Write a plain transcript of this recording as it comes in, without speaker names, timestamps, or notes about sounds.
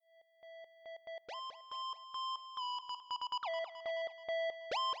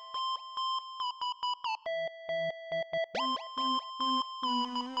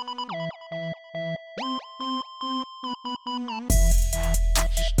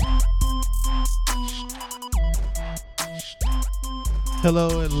Hello,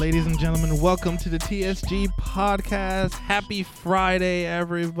 ladies and gentlemen. Welcome to the TSG podcast. Happy Friday,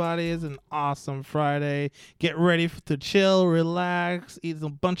 everybody. It's an awesome Friday. Get ready to chill, relax, eat a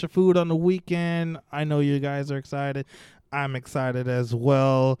bunch of food on the weekend. I know you guys are excited. I'm excited as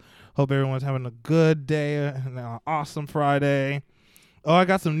well. Hope everyone's having a good day and an awesome Friday. Oh, I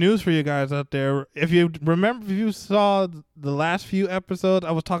got some news for you guys out there. If you saw the last few episodes,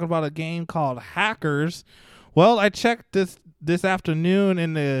 I was talking about a game called Hackers. Well, I checked this afternoon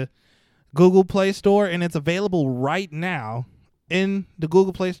in the Google Play Store, and it's available right now in the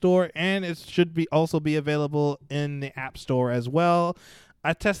Google Play Store, and it should also be available in the App Store as well.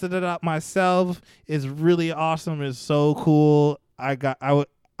 I tested it out myself. It's really awesome. It's so cool. I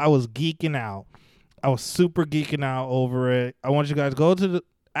was geeking out. I was super geeking out over it. I want you guys to go to the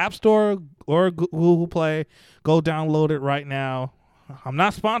App Store or Google Play. Go download it right now. I'm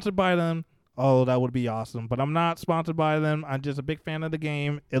not sponsored by them. Oh, that would be awesome. But I'm not sponsored by them. I'm just a big fan of the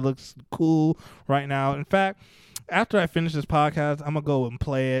game. It looks cool right now. In fact, after I finish this podcast, I'm going to go and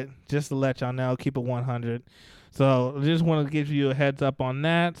play it just to let y'all know. Keep it 100. So I just want to give you a heads up on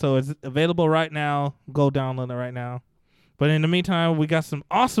that. So it's available right now. Go download it right now. But in the meantime, we got some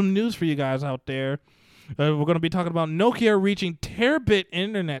awesome news for you guys out there. We're going to be talking about Nokia reaching terabit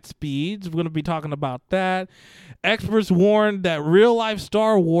internet speeds. We're going to be talking about that. Experts warn that real-life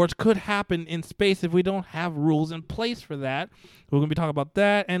Star Wars could happen in space if we don't have rules in place for that. We're going to be talking about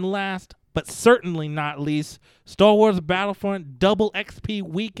that. And last, but certainly not least, Star Wars Battlefront Double XP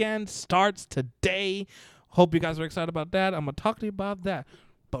Weekend starts today. Hope you guys are excited about that. I'm going to talk to you about that.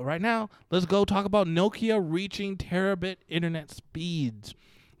 But right now, let's go talk about Nokia reaching terabit internet speeds.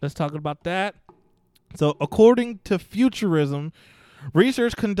 Let's talk about that. So, according to Futurism,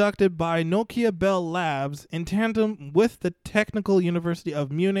 research conducted by Nokia Bell Labs in tandem with the Technical University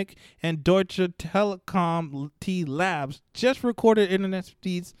of Munich and Deutsche Telekom T Labs just recorded internet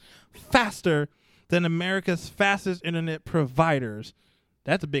speeds faster than America's fastest internet providers.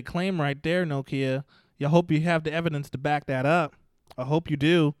 That's a big claim right there, Nokia. I hope you have the evidence to back that up. I hope you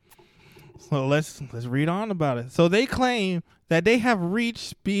do. So let's read on about it. So they claim that they have reached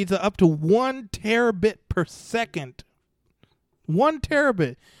speeds of up to 1 terabit per second. 1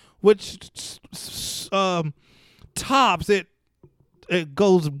 terabit, which tops it. It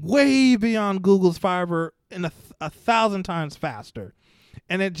goes way beyond Google's fiber and a 1,000 times faster.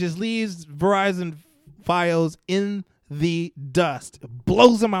 And it just leaves Verizon Fios in the dust. It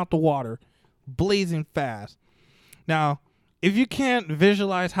blows them out the water, blazing fast. Now, if you can't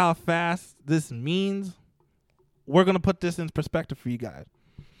visualize how fast this means, we're going to put this in perspective for you guys.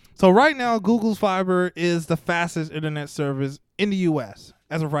 So right now, Google's fiber is the fastest internet service in the U.S.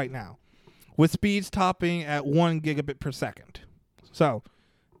 as of right now, with speeds topping at 1 gigabit per second. So,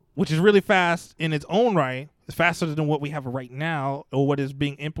 which is really fast in its own right. It's faster than what we have right now or what is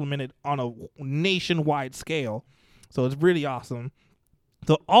being implemented on a nationwide scale. So it's really awesome.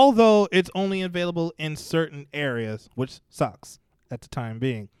 So although it's only available in certain areas, which sucks at the time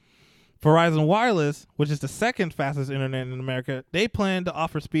being, Verizon Wireless, which is the second fastest internet in America, they plan to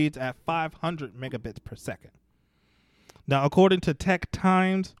offer speeds at 500 megabits per second. Now, according to Tech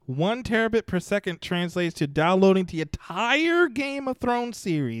Times, 1 terabit per second translates to downloading the entire Game of Thrones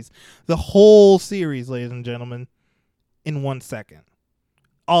series, the whole series, ladies and gentlemen, in 1 second.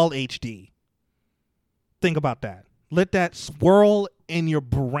 All HD. Think about that. Let that swirl in your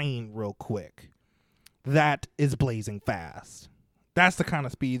brain real quick. That is blazing fast. That's the kind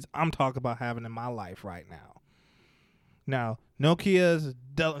of speeds I'm talking about having in my life right now. Now, Nokia's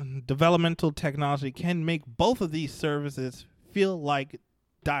developmental technology can make both of these services feel like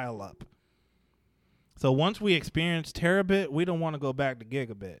dial-up. So once we experience terabit, we don't want to go back to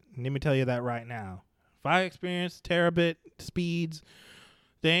gigabit. Let me tell you that right now. If I experience terabit speeds,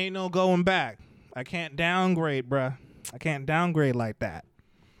 there ain't no going back. I can't downgrade, bruh. I can't downgrade like that.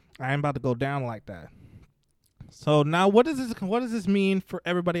 I ain't about to go down like that. So now what does this mean for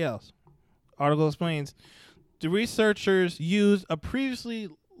everybody else? Article explains, the researchers used a previously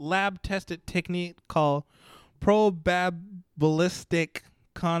lab-tested technique called probabilistic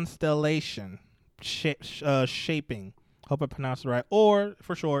constellation shaping. Hope I pronounced it right. Or,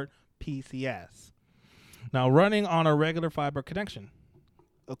 for short, PCS. Now, running on a regular fiber connection.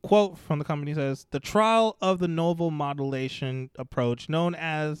 A quote from the company says, the trial of the novel modulation approach known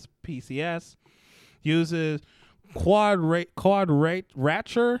as PCS uses quadrature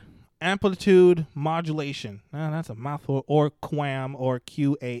amplitude modulation. That's a mouthful. Or QAM or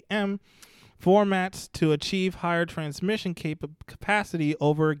QAM formats to achieve higher transmission capacity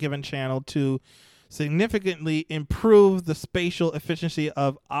over a given channel to significantly improve the spatial efficiency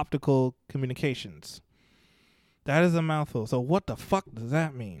of optical communications. That is a mouthful. So what the fuck does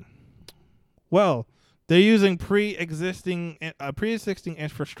that mean? Well, they're using pre-existing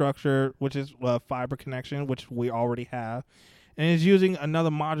infrastructure, which is fiber connection, which we already have, and is using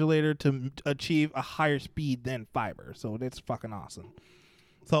another modulator to achieve a higher speed than fiber. So that's fucking awesome.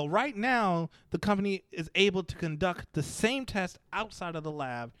 So right now, the company is able to conduct the same test outside of the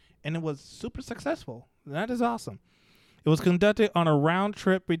lab, and it was super successful. That is awesome. It was conducted on a round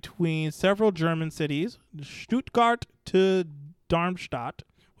trip between several German cities, Stuttgart to Darmstadt,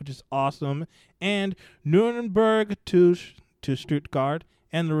 which is awesome, and Nuremberg to Stuttgart,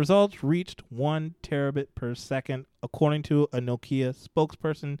 and the results reached 1 terabit per second, according to a Nokia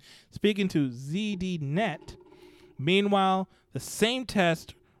spokesperson speaking to ZDNet. Meanwhile, the same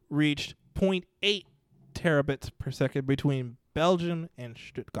test reached 0.8 terabits per second between Belgium and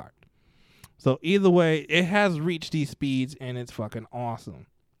Stuttgart. So either way, it has reached these speeds, and it's fucking awesome.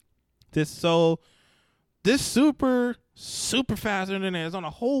 This super fast internet is on a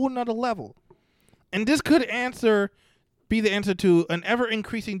whole nother level. And this could be the answer to an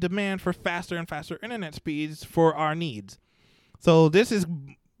ever-increasing demand for faster and faster internet speeds for our needs. So this is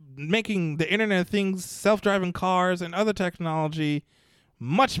making the Internet of Things, self-driving cars, and other technology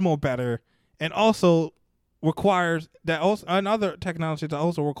much more better, and also requires that also and other technologies that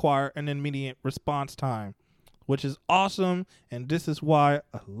also require an immediate response time, which is awesome. And this is why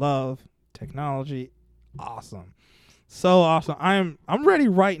I love technology. Awesome, so awesome. I'm ready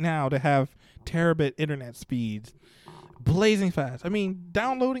right now to have terabit internet speeds, blazing fast. I mean,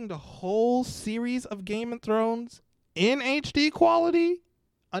 downloading the whole series of Game of Thrones in HD quality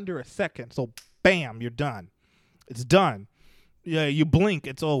under a second. So bam, you're done. It's done. Yeah, you blink,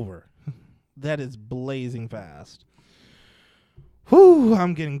 it's over. That is blazing fast. Whew,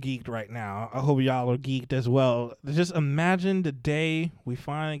 I'm getting geeked right now. I hope y'all are geeked as well. Just imagine the day we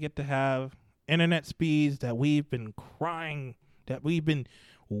finally get to have internet speeds that we've been crying, that we've been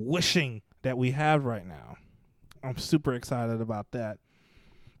wishing that we have right now. I'm super excited about that.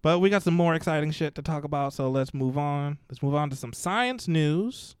 But we got some more exciting shit to talk about, so let's move on. Let's move on to some science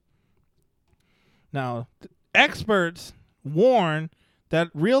news. Now, experts warn that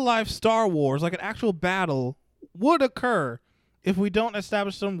real-life Star Wars, like an actual battle, would occur if we don't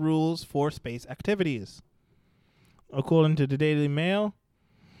establish some rules for space activities. According to the Daily Mail,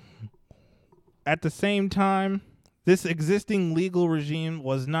 at the same time, this existing legal regime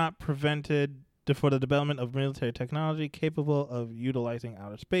was not prevented for the development of military technology capable of utilizing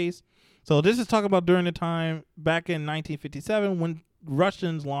outer space. So this is talking about during the time back in 1957 when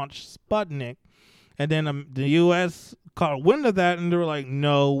Russians launched Sputnik, and then the U.S. caught wind of that, and they were like,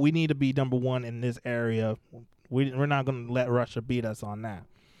 no, we need to be number one in this area. We're not going to let Russia beat us on that.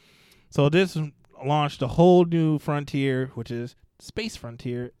 So this launched a whole new frontier, which is space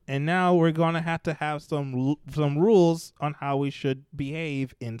frontier, and now we're going to have some rules on how we should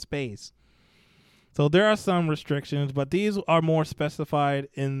behave in space. So there are some restrictions, but these are more specified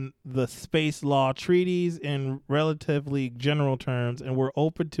in the space law treaties in relatively general terms, and we're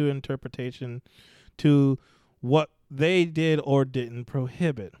open to interpretation to what they did or didn't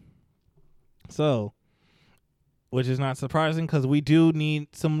prohibit. So, which is not surprising because we do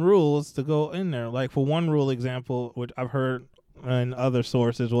need some rules to go in there. Like for one rule example, which I've heard in other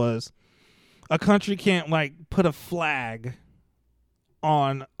sources, was a country can't like put a flag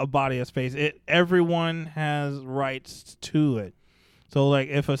on a body of space. Everyone has rights to it. So like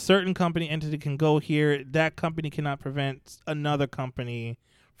if a certain company entity can go here, that company cannot prevent another company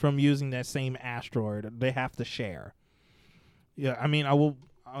from using that same asteroid. They have to share. Yeah, I mean, I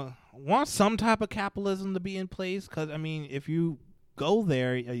want some type of capitalism to be in place because, I mean, if you go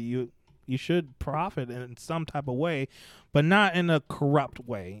there, you should profit in some type of way, but not in a corrupt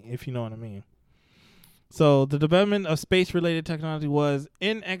way, if you know what I mean. So the development of space-related technology was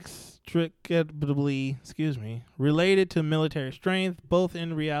inextricably, related to military strength, both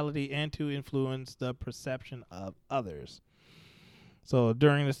in reality and to influence the perception of others. So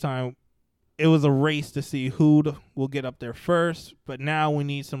during this time, it was a race to see who will get up there first, but now we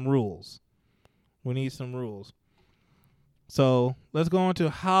need some rules. So let's go into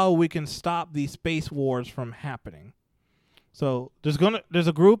how we can stop these space wars from happening. So there's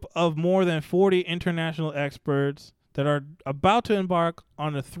a group of more than 40 international experts that are about to embark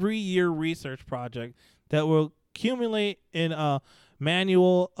on a 3-year research project that will accumulate in a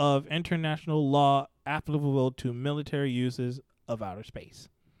manual of international law applicable to military uses of outer space.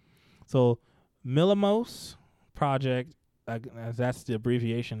 So Milimos project, that's the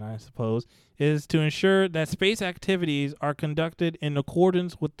abbreviation, I suppose, is to ensure that space activities are conducted in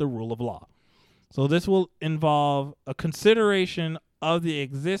accordance with the rule of law. So this will involve a consideration of the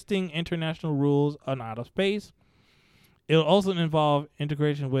existing international rules on outer space, It'll also involve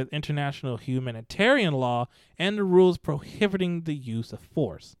integration with international humanitarian law and the rules prohibiting the use of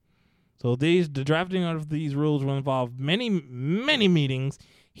force. So the drafting of these rules will involve many meetings,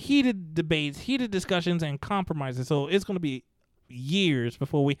 heated debates, heated discussions, and compromises. So it's going to be years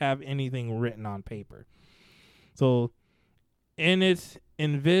before we have anything written on paper. So, and it's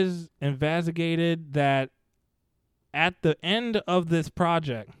investigated that at the end of this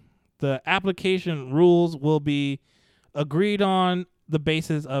project, the application rules will be agreed on the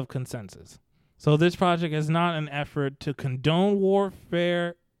basis of consensus. So this project is not an effort to condone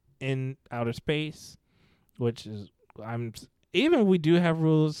warfare in outer space, which is even if we do have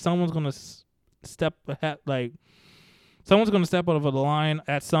rules, someone's gonna step ahead, someone's gonna step over the line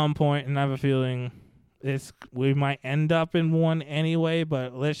at some point, and I have a feeling we might end up in one anyway.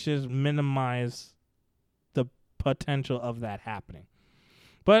 But let's just minimize the potential of that happening.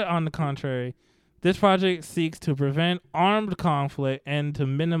 But on the contrary, this project seeks to prevent armed conflict and to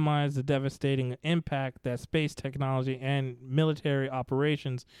minimize the devastating impact that space technology and military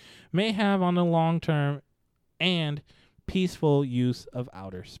operations may have on the long-term and peaceful use of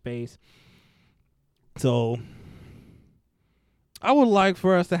outer space. So I would like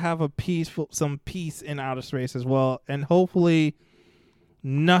for us to have some peace in outer space as well, and hopefully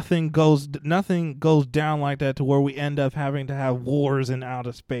nothing goes down like that to where we end up having to have wars in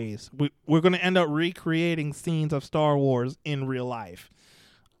outer space. We're going to end up recreating scenes of Star Wars in real life.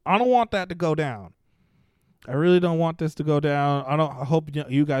 I don't want that to go down. I really don't want this to go down. I hope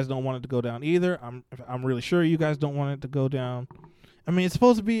you guys don't want it to go down either. I'm really sure you guys don't want it to go down. I mean, it's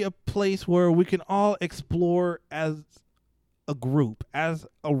supposed to be a place where we can all explore as a group, as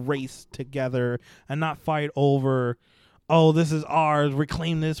a race together, and not fight over, oh, this is ours,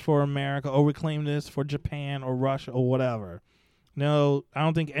 reclaim this for America, or reclaim this for Japan or Russia or whatever. No, I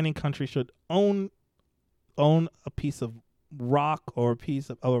don't think any country should own a piece of rock or a piece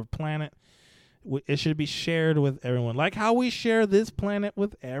of a planet. It should be shared with everyone. Like how we share this planet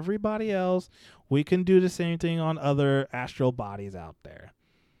with everybody else, we can do the same thing on other astral bodies out there.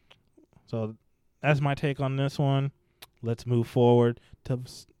 So that's my take on this one. Let's move forward to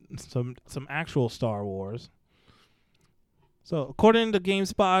some actual Star Wars. So, according to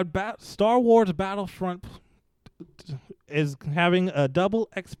GameSpot, Star Wars Battlefront is having a double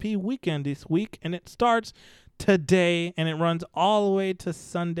XP weekend this week, and it starts today, and it runs all the way to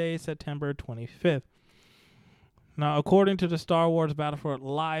Sunday, September 25th. Now, according to the Star Wars Battlefront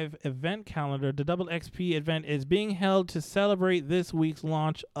live event calendar, the double XP event is being held to celebrate this week's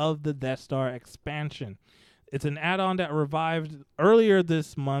launch of the Death Star expansion. It's an add-on that revived earlier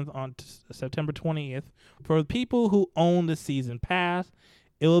this month on September 20th. For people who own the season pass,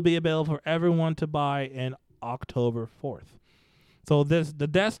 it will be available for everyone to buy in October 4th. So the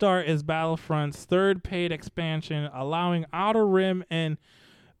Death Star is Battlefront's third paid expansion, allowing Outer Rim and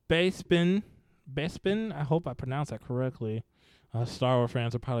Bespin, I hope I pronounced that correctly. Star Wars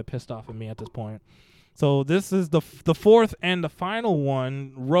fans are probably pissed off at me at this point. So this is the fourth and the final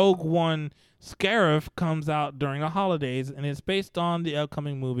one. Rogue One Scarif comes out during the holidays, and it's based on the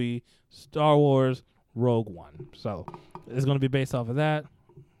upcoming movie Star Wars Rogue One. So it's going to be based off of that.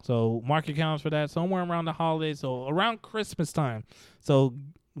 So mark your calendars for that. Somewhere around the holidays, so around Christmas time. So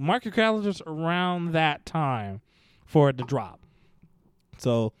mark your calendars around that time for it to drop.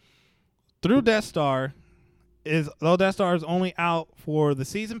 So through Death Star, though Death Star is only out for the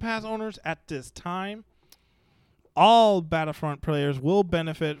season pass owners at this time, all Battlefront players will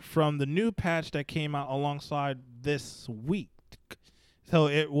benefit from the new patch that came out alongside this week. So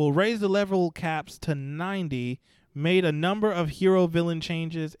it will raise the level caps to 90, made a number of hero villain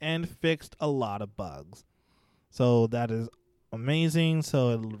changes, and fixed a lot of bugs. So that is amazing.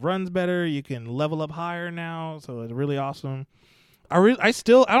 So it runs better. You can level up higher now. So it's really awesome. I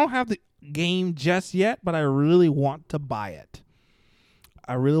don't have the game just yet, but I really want to buy it.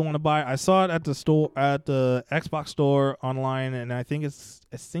 I saw it at the store, at the Xbox store online, and I think it's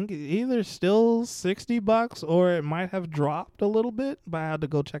either still $60 or it might have dropped a little bit, but I had to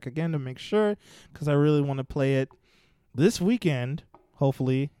go check again to make sure, because I really want to play it this weekend,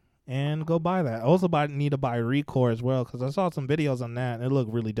 hopefully, and go buy that. I also need to buy Recore as well, because I saw some videos on that and it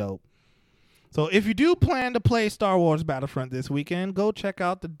looked really dope. So if you do plan to play Star Wars Battlefront this weekend, go check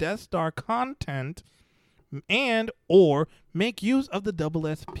out the Death Star content and or make use of the Double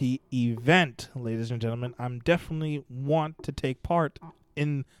SP event. Ladies and gentlemen, I'm definitely want to take part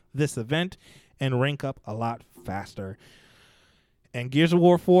in this event and rank up a lot faster. And Gears of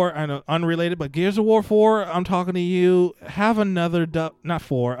War 4, I know unrelated, but Gears of War 4, I'm talking to you, have another,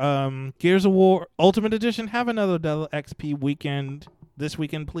 Gears of War Ultimate Edition, have another double XP weekend this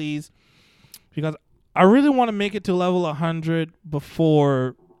weekend, please. Because I really want to make it to level 100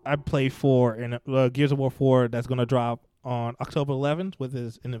 before I play 4 in Gears of War 4 that's going to drop on October 11th, which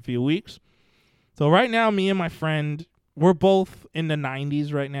is in a few weeks. So right now, me and my friend, we're both in the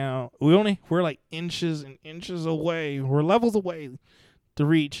 90s right now. We're like inches and inches away. We're levels away to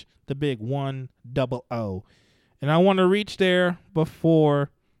reach the big 100. And I want to reach there before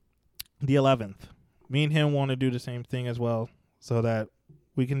the 11th. Me and him want to do the same thing as well so that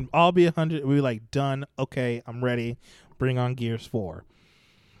we can all be 100. We're like, done. Okay, I'm ready. Bring on Gears 4.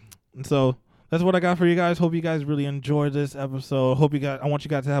 And so that's what I got for you guys. Hope you guys really enjoyed this episode. I want you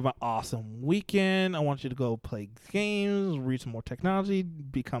guys to have an awesome weekend. I want you to go play games, read some more technology,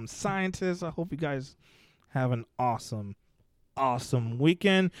 become scientists. I hope you guys have an awesome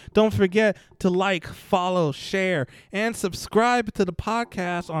weekend. Don't forget to like, follow, share, and subscribe to the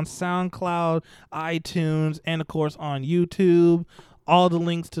podcast on SoundCloud, iTunes, and of course on YouTube. All the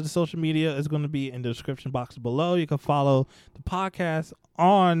links to the social media is going to be in the description box below. You can follow the podcast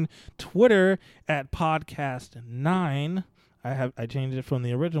on Twitter at podcast9. I changed it from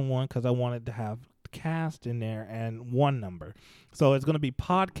the original one because I wanted to have cast in there and one number. So it's going to be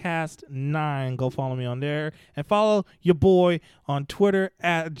podcast9. Go follow me on there and follow your boy on Twitter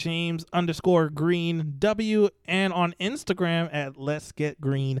at James_GreenW and on Instagram at Let's Get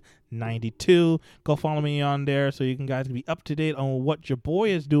Green 92. Go follow me on there so you guys can be up to date on what your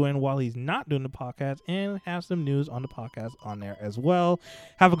boy is doing while he's not doing the podcast and have some news on the podcast on there as well.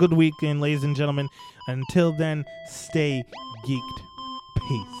 Have a good weekend, ladies and gentlemen. Until then, stay geeked.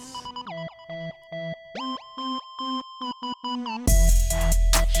 Peace.